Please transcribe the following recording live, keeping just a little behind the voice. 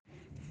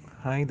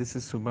Hi, this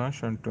is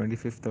Subhash on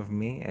 25th of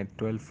May at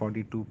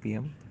 12:42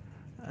 p.m.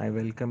 I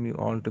welcome you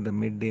all to the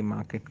midday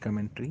market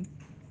commentary.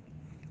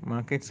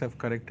 Markets have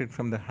corrected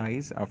from the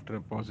highs after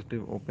a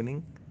positive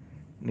opening.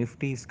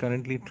 Nifty is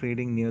currently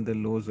trading near the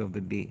lows of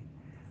the day.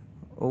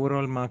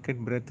 Overall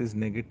market breadth is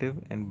negative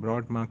and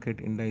broad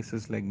market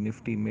indices like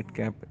Nifty Mid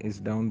Cap is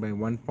down by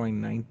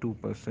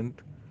 1.92%,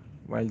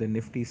 while the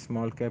Nifty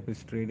Small Cap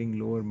is trading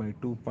lower by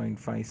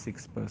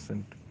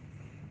 2.56%.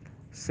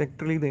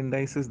 Sectorally, the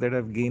indices that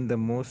have gained the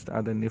most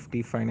are the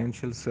Nifty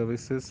Financial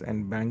Services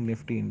and Bank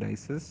Nifty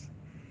indices.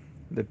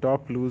 The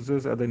top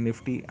losers are the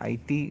Nifty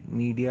IT,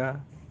 Media,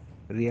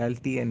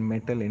 Realty, and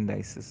Metal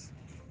indices.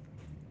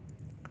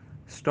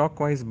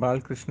 Stock-wise,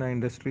 Balkrishna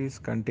Industries,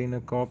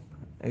 Container Corp,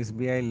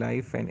 SBI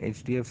Life, and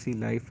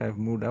HDFC Life have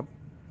moved up,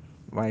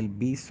 while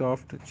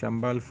BSoft,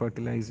 Chambal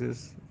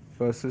Fertilizers,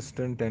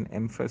 Persistent, and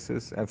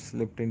Emphasis have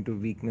slipped into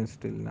weakness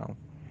till now.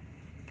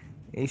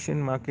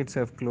 Asian markets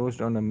have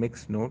closed on a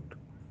mixed note,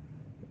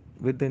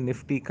 with the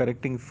Nifty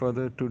correcting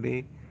further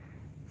today.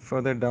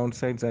 Further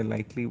downsides are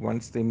likely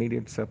once the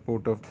immediate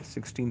support of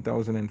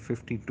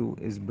 16,052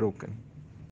 is broken.